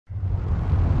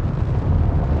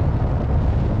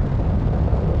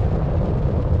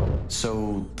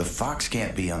So the fox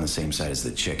can't be on the same side as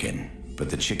the chicken, but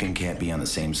the chicken can't be on the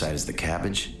same side as the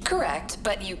cabbage? Correct,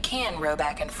 but you can row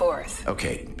back and forth.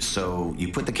 Okay, so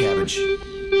you put the cabbage...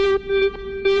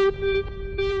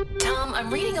 Tom,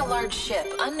 I'm reading a large ship,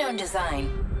 unknown design.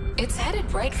 It's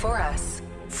headed right for us.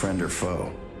 Friend or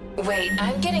foe? Wait,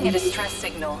 I'm getting a distress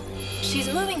signal.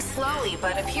 She's moving slowly,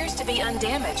 but appears to be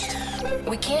undamaged.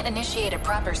 We can't initiate a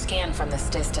proper scan from this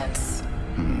distance.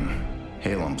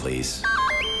 Hail 'em, please.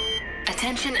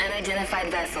 Attention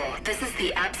unidentified vessel. This is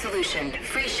the Absolution,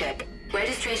 free ship.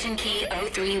 Registration key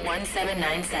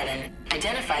 031797.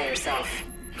 Identify yourself.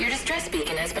 Your distress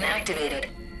beacon has been activated.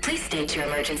 Please state your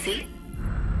emergency.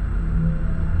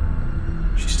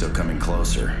 She's still coming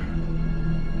closer.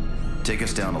 Take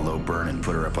us down to low burn and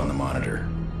put her up on the monitor.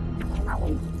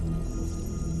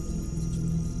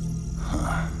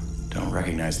 Huh. Don't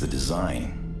recognize the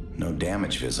design. No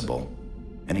damage visible.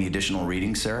 Any additional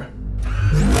readings, Sarah?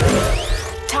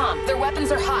 Tom, their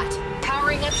weapons are hot.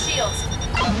 Powering up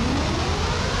shields.